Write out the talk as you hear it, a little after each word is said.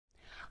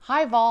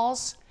Hi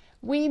Vols,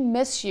 we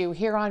miss you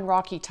here on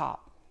Rocky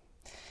Top.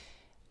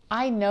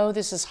 I know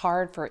this is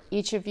hard for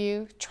each of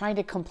you, trying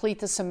to complete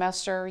the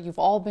semester. You've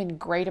all been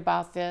great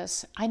about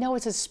this. I know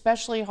it's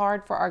especially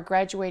hard for our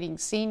graduating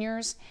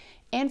seniors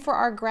and for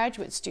our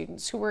graduate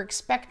students who were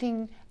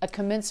expecting a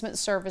commencement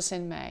service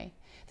in May.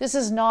 This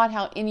is not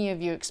how any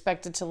of you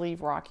expected to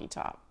leave Rocky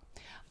Top.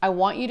 I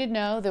want you to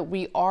know that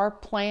we are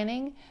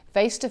planning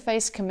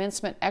face-to-face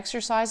commencement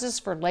exercises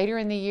for later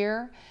in the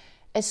year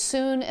as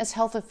soon as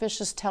health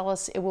officials tell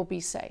us it will be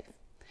safe.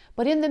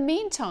 But in the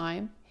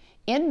meantime,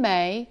 in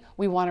May,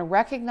 we want to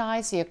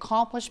recognize the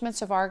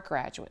accomplishments of our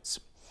graduates.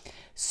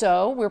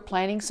 So we're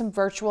planning some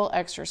virtual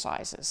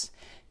exercises.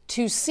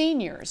 To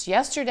seniors,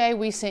 yesterday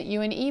we sent you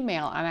an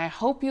email and I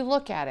hope you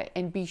look at it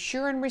and be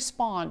sure and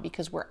respond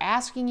because we're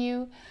asking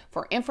you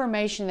for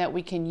information that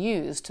we can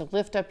use to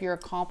lift up your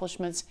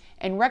accomplishments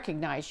and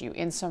recognize you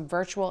in some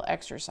virtual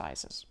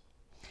exercises.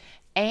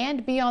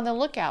 And be on the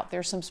lookout.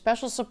 There's some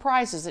special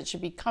surprises that should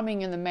be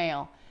coming in the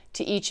mail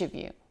to each of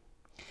you.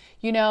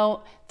 You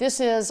know, this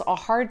is a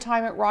hard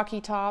time at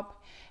Rocky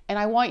Top, and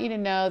I want you to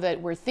know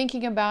that we're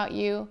thinking about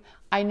you.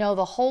 I know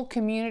the whole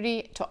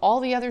community, to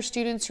all the other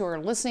students who are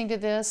listening to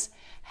this,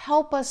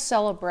 help us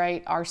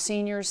celebrate our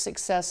seniors'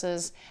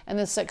 successes and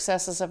the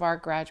successes of our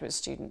graduate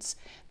students.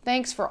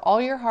 Thanks for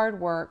all your hard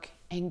work,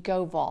 and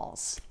go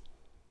Vols.